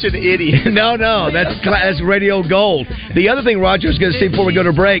 I'm such an idiot. No, that's radio gold. The other thing Roger was going to say before we go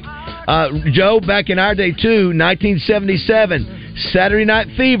to break, Joe, back in our day too, 1977. Saturday Night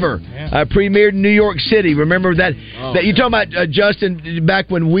Fever premiered in New York City. Remember that? That you talking about Justin back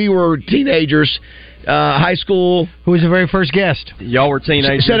when we were teenagers, high school. Who was the very first guest? Y'all were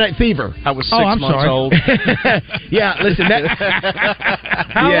teenagers. Saturday Night Fever. I was 6 months old. Yeah, listen.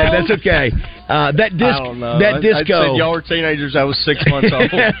 That's okay. That disc. I don't know. That disco. I said y'all were teenagers. I was 6 months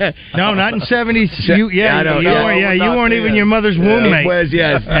old. No, not in 70s. You weren't even your mother's womb mate. It was,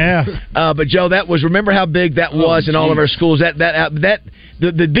 yes. Yeah. But Joe, that was. Remember how big that was in all of our schools.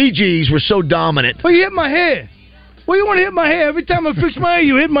 The DGs were so dominant. Well, you hit my head. Well, you want to hit my head every time I fix my hair.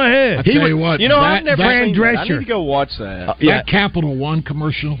 You hit my head. I tell you what, I've never seen that. I Drescher. need to go watch that. That Capital One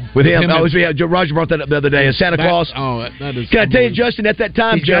commercial with him. Roger brought that up the other day. Santa Claus. That is. Can I tell you, Justin? At that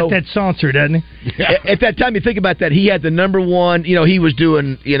time, He's Joe, got that sauncer, doesn't he? At that time, you think about that. He had the #1. He was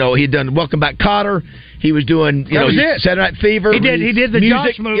doing. He'd done Welcome Back, Kotter. He was doing, Saturday Night Fever. He did the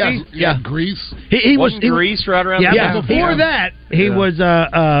music. Josh movie. Yeah. Grease. He was Grease right around. Yeah, but before that, he was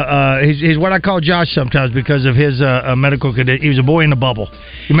he's what I call Josh sometimes because of his medical condition. He was a boy in the bubble.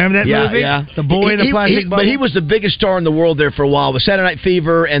 You remember that movie? Yeah. The boy in the plastic bubble. But he was the biggest star in the world there for a while with Saturday Night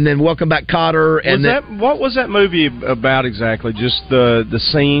Fever, and then Welcome Back, Kotter. What was that movie about exactly? Just the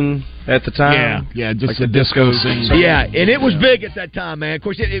scene at the time. Yeah, just like the disco scene. Yeah, and it was big at that time, man. Of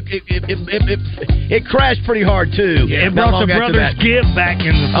course, it crashed pretty hard too. Yeah, it brought the Brothers Gibb back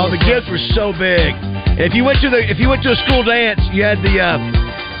in the. Oh, the Gibbs were so big. And if you went to a school dance, you had the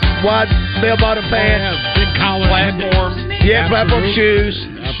wide bell bottom pants, big collar, platform. Yeah, platform shoes,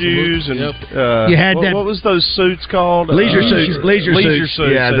 and you had what was those suits called? Leisure suits.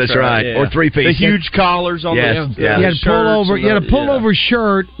 Yeah, that's right. Yeah. Or 3-piece. The huge collars on the You had a pullover. You had a pullover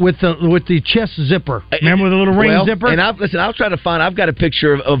shirt with the chest zipper. Remember with the little ring zipper? And I was trying to find. I've got a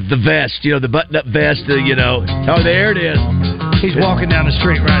picture of the vest. The button-up vest. Oh, there it is. He's walking down the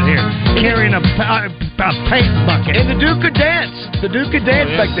street right here, carrying a paint bucket. And the Duke could dance.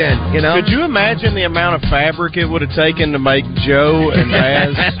 Back then. Could you imagine the amount of fabric it would have taken to make Joe and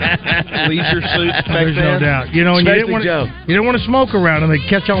Baz leisure suits back There's then? no doubt. And you didn't want to smoke around them; they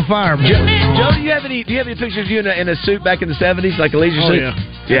catch on fire. Joe, do you have any pictures of you in a suit back in the 70s, like a leisure suit?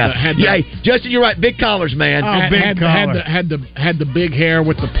 Yeah. Justin, you're right. Big collars, man. Had the big hair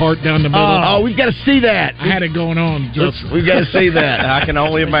with the part down the middle. Oh, we've got to see that. I had it going on. We've got to see that. I can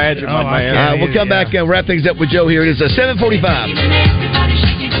only imagine, my man. We'll come back and wrap things up with Joe here. It is 7:45.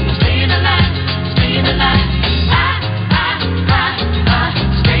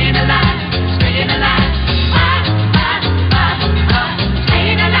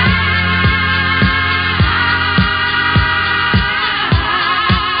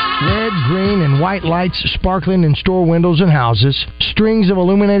 Green and white lights sparkling in store windows and houses, strings of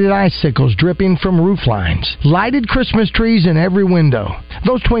illuminated icicles dripping from roof lines, lighted Christmas trees in every window.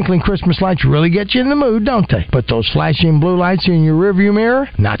 Those twinkling Christmas lights really get you in the mood, don't they? But those flashing blue lights in your rearview mirror,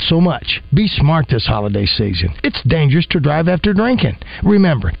 not so much. Be smart this holiday season. It's dangerous to drive after drinking.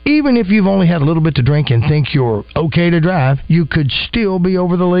 Remember, even if you've only had a little bit to drink and think you're okay to drive, you could still be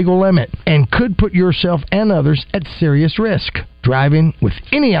over the legal limit and could put yourself and others at serious risk. Driving with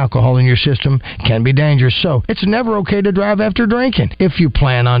any alcohol in your system can be dangerous, so it's never okay to drive after drinking. If you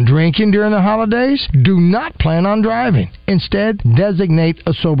plan on drinking during the holidays, do not plan on driving. Instead, designate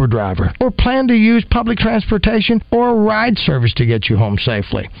a sober driver or plan to use public transportation or a ride service to get you home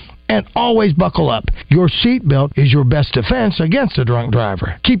safely. And always buckle up. Your seatbelt is your best defense against a drunk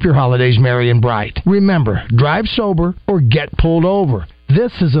driver. Keep your holidays merry and bright. Remember, drive sober or get pulled over.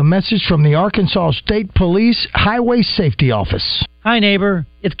 This is a message from the Arkansas State Police Highway Safety Office. Hi, neighbor.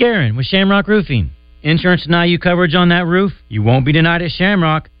 It's Garen with Shamrock Roofing. Insurance deny you coverage on that roof? You won't be denied at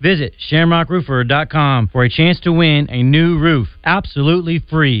Shamrock. Visit shamrockroofer.com for a chance to win a new roof. Absolutely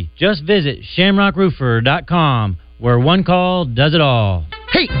free. Just visit shamrockroofer.com, where one call does it all.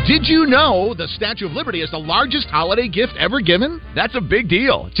 Hey, did you know the Statue of Liberty is the largest holiday gift ever given? That's a big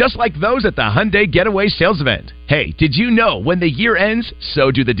deal, just like those at the Hyundai Getaway Sales Event. Hey, did you know when the year ends,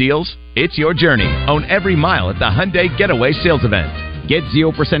 so do the deals? It's your journey. Own every mile at the Hyundai Getaway Sales Event. Get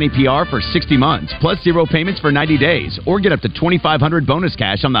 0% APR for 60 months, plus 0 payments for 90 days, or get up to $2,500 bonus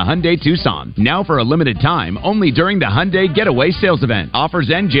cash on the Hyundai Tucson. Now for a limited time, only during the Hyundai Getaway Sales Event. Offers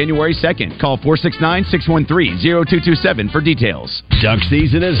end January 2nd. Call 469-613-0227 for details. Duck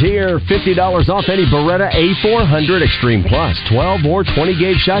season is here. $50 off any Beretta A400 Extreme Plus, 12 or 20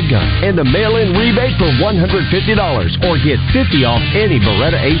 gauge shotgun, and a mail-in rebate for $150. Or get $50 off any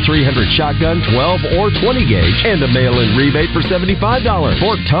Beretta A300 shotgun, 12 or 20 gauge, and a mail-in rebate for $75.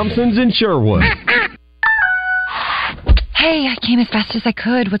 Fort Thompson's in Sherwood. Hey, I came as fast as I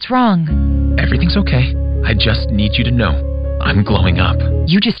could. What's wrong? Everything's okay. I just need you to know I'm glowing up.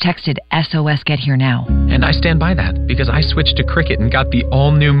 You just texted SOS Get Here Now. And I stand by that because I switched to Cricket and got the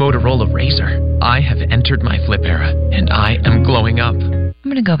all-new Motorola Razr. I have entered my flip era, and I am glowing up. I'm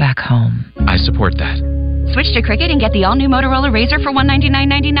going to go back home. I support that. Switch to Cricket and get the all-new Motorola Razr for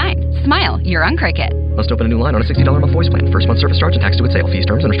 $199.99. Smile, you're on Cricket. Must open a new line on a $60 a month voice plan. First month service charge and tax due at sale. Fees,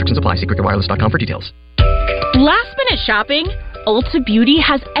 terms, and restrictions apply. See cricketwireless.com for details. Last minute shopping? Ulta Beauty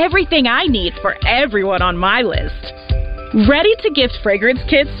has everything I need for everyone on my list. Ready to gift fragrance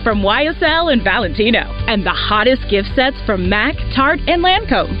kits from YSL and Valentino. And the hottest gift sets from MAC, Tarte, and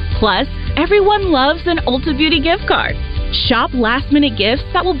Lancome. Plus, everyone loves an Ulta Beauty gift card. Shop last-minute gifts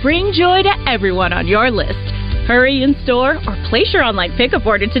that will bring joy to everyone on your list. Hurry in store or place your online pickup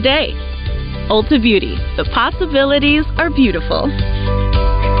order today. Ulta Beauty. The possibilities are beautiful.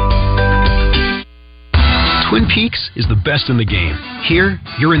 Twin Peaks is the best in the game. Here,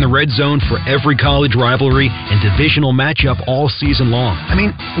 you're in the red zone for every college rivalry and divisional matchup all season long. I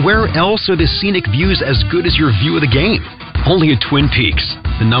mean, where else are the scenic views as good as your view of the game? Only at Twin Peaks,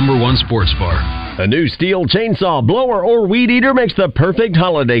 the #1 sports bar. A new steel chainsaw, blower, or weed eater makes the perfect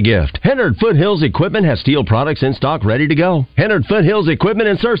holiday gift. Hennard Foothills Equipment has steel products in stock ready to go. Hennard Foothills Equipment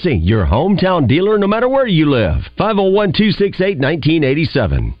in Searcy, your hometown dealer no matter where you live.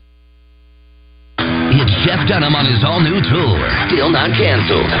 501-268-1987. It's Jeff Dunham on his all-new tour, still not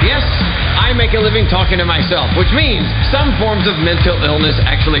canceled. Yes, I make a living talking to myself, which means some forms of mental illness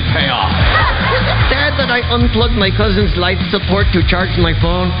actually pay off. Sad that I unplugged my cousin's life support to charge my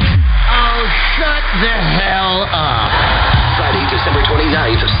phone. Oh, shut the hell up. Friday, December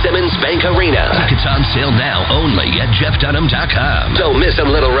 29th, Simmons Bank Arena. Tickets on sale now only at JeffDunham.com. Don't miss him,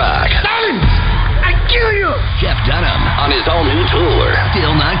 Little Rock. Silence! I kill you! Jeff Dunham on his all-new tour,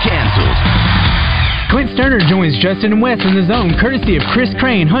 still not canceled. Clint Sterner joins Justin and Wes in the zone, courtesy of Chris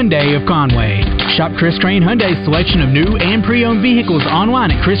Crane Hyundai of Conway. Shop Chris Crane Hyundai's selection of new and pre-owned vehicles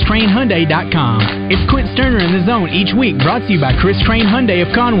online at ChrisCraneHyundai.com. It's Clint Sterner in the zone each week, brought to you by Chris Crane Hyundai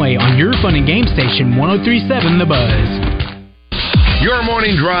of Conway on your fun and game station 103.7 The Buzz. Your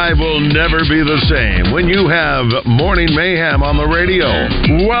morning drive will never be the same when you have Morning Mayhem on the radio.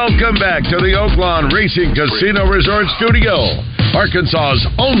 Welcome back to the Oaklawn Racing Casino Resort Studio, Arkansas's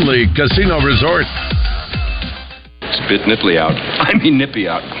only casino resort. Spit nipply out. I mean nippy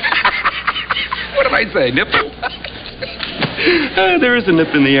out. What did I say? Nipple? There is a nip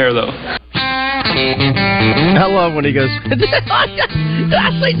in the air, though. I love when he goes, did I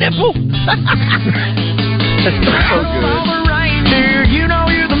say nipple? That's so good. Reindeer, you know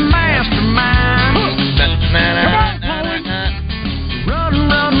you're the mastermind.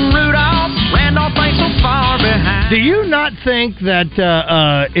 Run, Rudolph. Randolph ain't so far behind. Do you not think that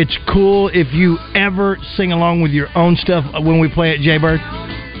it's cool if you ever sing along with your own stuff when we play at Jaybird?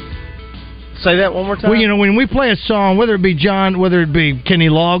 Say that one more time. Well, when we play a song, whether it be Kenny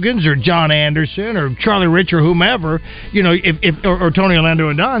Loggins or John Anderson or Charlie Rich or whomever, or Tony Orlando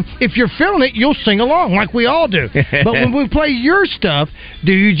and Don, if you're feeling it, you'll sing along like we all do. But when we play your stuff,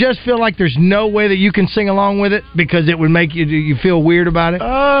 do you just feel like there's no way that you can sing along with it because it would make you feel weird about it?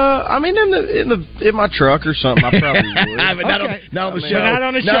 I mean, in my truck or something, I probably would. Not on the show. Not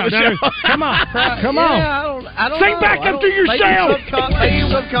on the show. Come on. Yeah, I don't sing know. back up to yourself. Maybe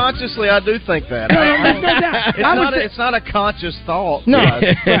subconsciously, I do think that. It's not a conscious thought. No, you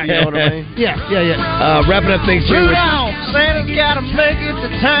know what I mean? Yeah. Wrapping up things here. Santa's gotta make it to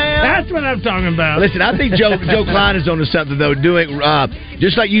town. That's what I'm talking about. Listen, I think Joe Klein is onto something though. Doing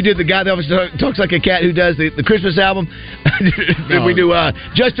just like you did, the guy that always talks like a cat who does the Christmas album. We do.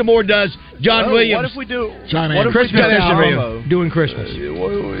 Justin Moore does. John Williams. What if we do Christmas album? Doing Christmas.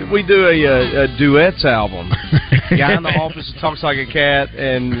 We do a duets album. Guy in the office who talks like a cat,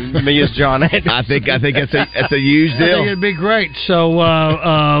 and me as John Anderson. I think that's a huge deal. I think it'd be great. So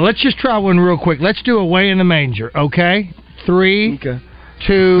let's just try one real quick. Let's do Away in the Manger. Okay, 3,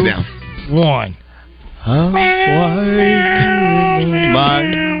 2, 1.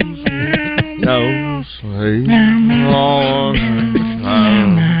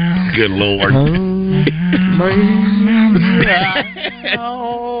 Good Lord.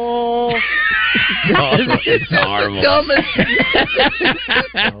 It's horrible.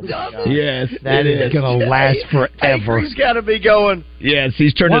 Yes, that is going to last forever. He's got to be going. Yes,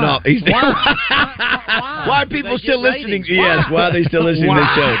 he's turned it off. Why are people still listening? Yes, why are they still listening to this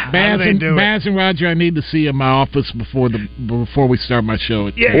show? Baz and Roger, I need to see in my office before we start my show.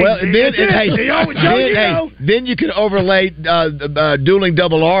 Well, then you can overlay Dueling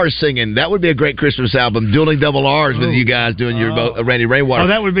Double R's singing. That would be a great Christmas album. Dueling Double R's with you guys doing your Randy Rainwater. Oh,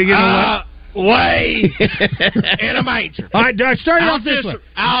 that would be good. Way in a manger. All right, start off this way.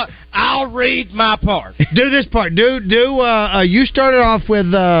 I'll read my part. Do this part. You started off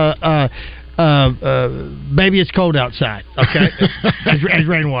with Baby It's Cold Outside, okay? as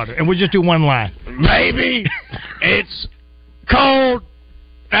Rainwater. And we'll just do one line. Baby, it's cold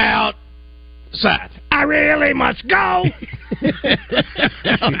outside. I really must go.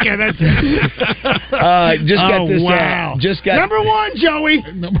 Okay, that's it. Just got this. Wow. Number one, Joey.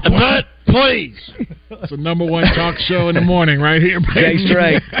 But please, it's a number one talk show in the morning right here. Okay,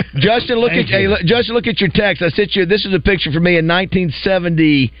 straight. Justin, look at your text. I sent you. This is a picture for me in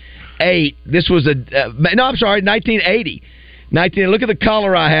 1978. This was 1980. Look at the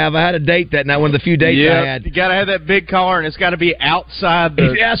collar I have. I had a date that night, one of the few dates I had. You got to have that big collar, and it's got to be outside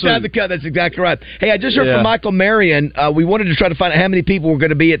the outside the cut. That's exactly right. Hey, I just heard from Michael Marion. We wanted to try to find out how many people were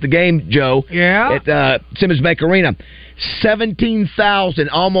going to be at the game, Joe. Yeah. At Simmons Bank Arena. 17,000,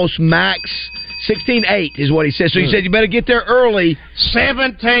 almost max. 16,800 is what he said. So he said you better get there early.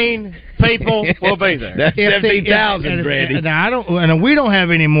 17 people will be there. That's 17,000, Brandy. Now we don't have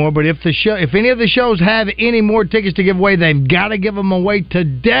any more. But if any of the shows have any more tickets to give away, they've got to give them away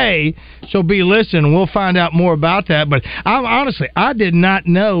today. So be listening. We'll find out more about that. But I did not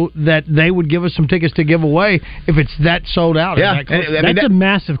know that they would give us some tickets to give away if it's that sold out. Yeah, that's a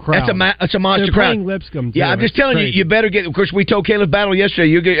massive crowd. That's a monster crowd. Lipscomb, yeah, I'm just telling you, you better get. Of course, we told Caleb Battle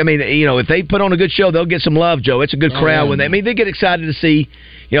yesterday. If they put on a good show, they'll get some love, Joe. It's a good crowd when they get excited to see.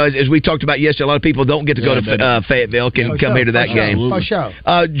 As we talked about yesterday, a lot of people don't get to go to Fayetteville, can come here to that game. For sure.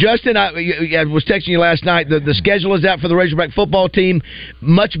 Justin, I was texting you last night. The schedule is out for the Razorback football team.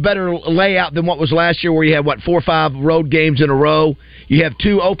 Much better layout than what was last year, where you had 4 or 5 road games in a row. You have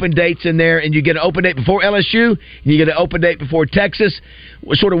 2 open dates in there, and you get an open date before LSU, and you get an open date before Texas. It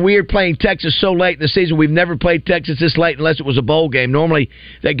was sort of weird playing Texas so late in the season. We've never played Texas this late unless it was a bowl game. Normally,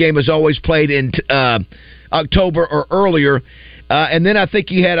 that game is always played in October or earlier. And then I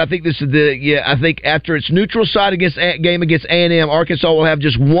think after its neutral site game against A&M, Arkansas will have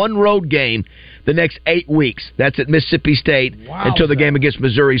just one road game the next 8 weeks. That's at Mississippi State until the game against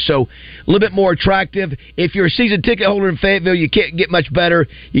Missouri. So a little bit more attractive. If you're a season ticket holder in Fayetteville, you can't get much better.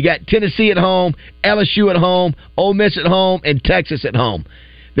 You got Tennessee at home, LSU at home, Ole Miss at home, and Texas at home.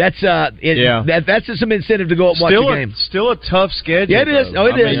 That's that's just some incentive to go up and watch the game. Still a tough schedule. Yeah, it is. Though.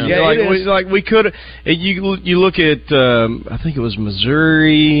 It is. We could. You look at I think it was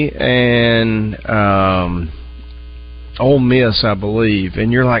Missouri and Ole Miss, I believe,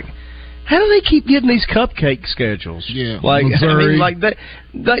 and you're like, how do they keep getting these cupcake schedules? Yeah, like Missouri. I mean,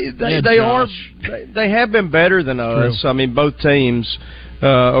 they have been better than us. True. I mean, both teams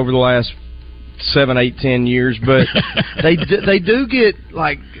over the last 7, 8, 10 years, but they do get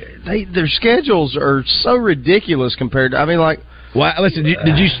their schedules are so ridiculous compared to. I mean, like. Well, listen.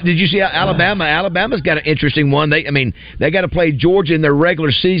 Did you see Alabama? Alabama's got an interesting one. They got to play Georgia in their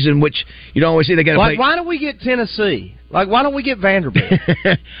regular season, which you don't always see. They got to play. Why don't we get Tennessee? Why don't we get Vanderbilt?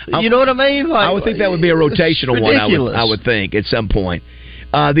 You know what I mean? I would think that would be a rotational one. I would think at some point.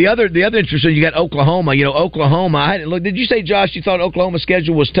 The other interesting, you got Oklahoma. Oklahoma. I hadn't looked. Did you say, Josh, you thought Oklahoma's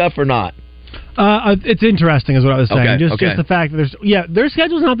schedule was tough or not? It's interesting, is what I was saying. Just the fact that their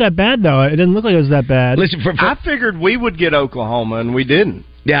schedule's not that bad though. It didn't look like it was that bad. Listen, I figured we would get Oklahoma, and we didn't.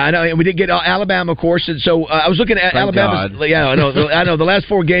 Yeah, I know, and we did get Alabama, of course. And so I was looking at Alabama's. God. Yeah, I know. The last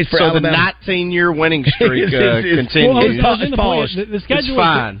 4 games for Alabama. So the 19-year winning streak continues. The schedule.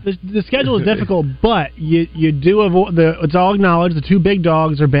 Fine. The schedule is difficult, but you do avoid it's all acknowledged. The 2 big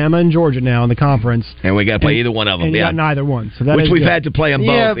dogs are Bama and Georgia now in the conference, and we got to play either one of them. And you got neither one, so which we've had to play them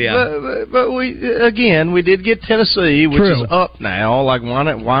both. Yeah, but we did get Tennessee, which is up now. Like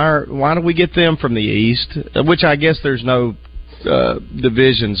why do we get them from the East? Which I guess there's no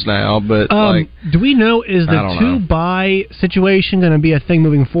divisions now, but do we know is the 2-bye situation going to be a thing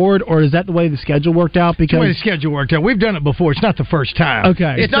moving forward, or is that the way the schedule worked out? Because the way the schedule worked out, we've done it before. It's not the first time.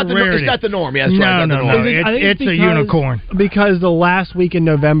 Okay, it's not the norm. Yeah, that's right. No. It's a unicorn because the last week in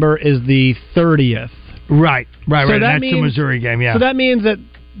November is the 30th. Right. So that's the Missouri game. Yeah. So that means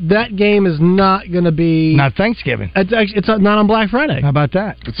that game is not going to be not Thanksgiving. It's not on Black Friday. How about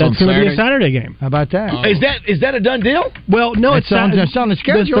that? That's going to be a Saturday game. How about that? Is that a done deal? Well, no, it's on the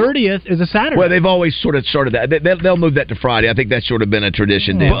schedule. The 30th is a Saturday. Well, they've always sort of started that. They'll move that to Friday. I think that's sort of been a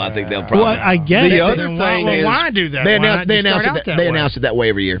tradition deal. I think they'll probably. Well, I get the it. other thing is why do that? They announce it that way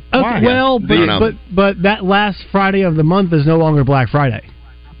every year. Okay, well, but that last Friday of the month is no longer Black Friday.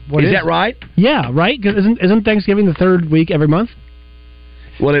 Is that right? Yeah, right. Because isn't Thanksgiving the 3rd week every month?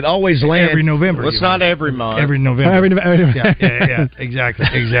 Well, it always lands every November. Well, it's not every month. Every November. Yeah, exactly.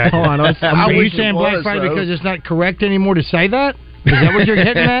 Hold on. Are we saying Black Friday because it's not correct anymore to say that? Is that what you're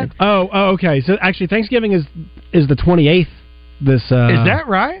getting at? Oh, okay. So actually, Thanksgiving is the 28th. Is that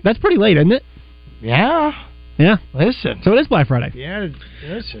right? That's pretty late, isn't it? Yeah. Yeah. Listen. So it is Black Friday. Yeah.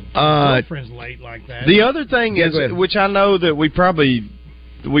 Listen. Girlfriend's late like that. The other thing is, which I know that we probably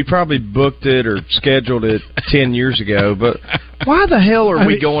booked it or scheduled it 10 years ago, but why the hell are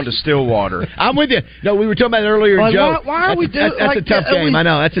we going to Stillwater? I'm with you. No, we were talking about it earlier, Joe. Why are we doing that's a tough game. I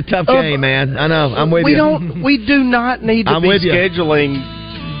know. That's a tough game, man. I know. I'm with you. We do not need to be scheduling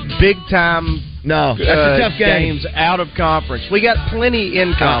big-time that's a tough games out of conference. We got plenty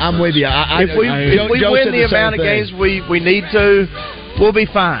in conference. I'm with you. If we win the amount of games we need to, we'll be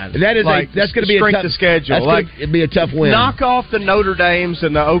fine. That's going to be a tough schedule. It'd be a tough win. Knock off the Notre Dames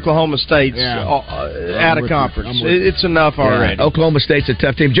and the Oklahoma States out of conference. It's enough already. Oklahoma State's a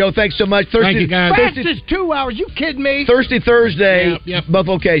tough team. Joe, thanks so much. Thank you, guys. Fastest 2 hours. You kidding me? Thursday, both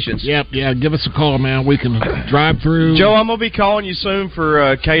locations. Yep. Give us a call, man. We can drive through. Joe, I'm going to be calling you soon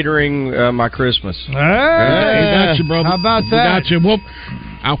for catering my Christmas. Hey, got you, brother. How about that? We got you. Well,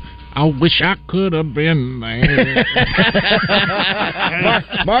 I wish I could have been there.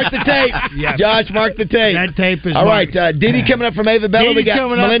 Mark the tape. Yes. Josh, mark the tape. That tape is all right. Didi coming up from Ava Bella. We got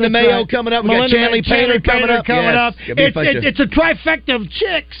Melinda Mayo coming up. We got Chanley Painter coming up. It's a trifecta of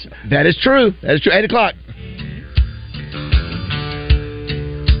chicks. That is true. 8 o'clock.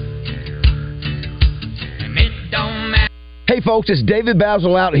 Hey folks, it's David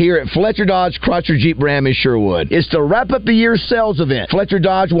Basil out here at Fletcher Dodge Chrysler Jeep Ram in Sherwood. It's the wrap up the year sales event. Fletcher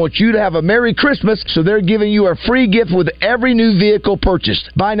Dodge wants you to have a Merry Christmas, so they're giving you a free gift with every new vehicle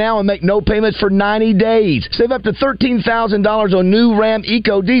purchased. Buy now and make no payments for 90 days. Save up to $13,000 on new Ram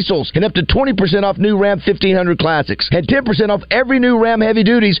Eco Diesels and up to 20% off new Ram 1500 Classics. And 10% off every new Ram Heavy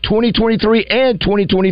Duties 2023 and 2024.